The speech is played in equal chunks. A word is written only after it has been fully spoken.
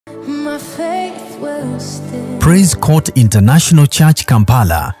my faith will stand. Praise Court International Church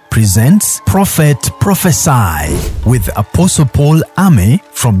Kampala presents Prophet Prophesy with Apostle Paul Ame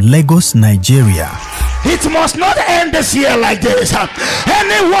from Lagos, Nigeria. It must not end this year like this.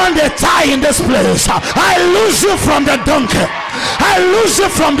 Anyone they tie in this place, I lose you from the donkey. I lose you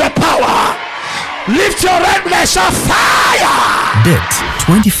from the power. Lift your red flash of fire. Date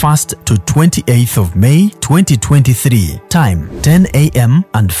 21st to 28th of May 2023. Time 10 a.m.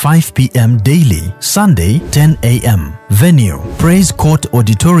 and 5 p.m. daily. Sunday 10 a.m. Venue Praise Court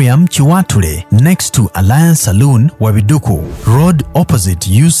Auditorium, Chiwature, next to Alliance Saloon, Wabiduku Road, opposite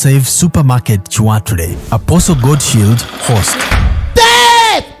You Save Supermarket, Chiwature. Apostle Godshield host.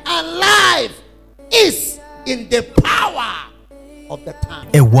 Death and life is in the power of the tongue.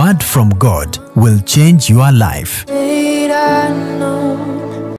 A word from God will change your life. Did I know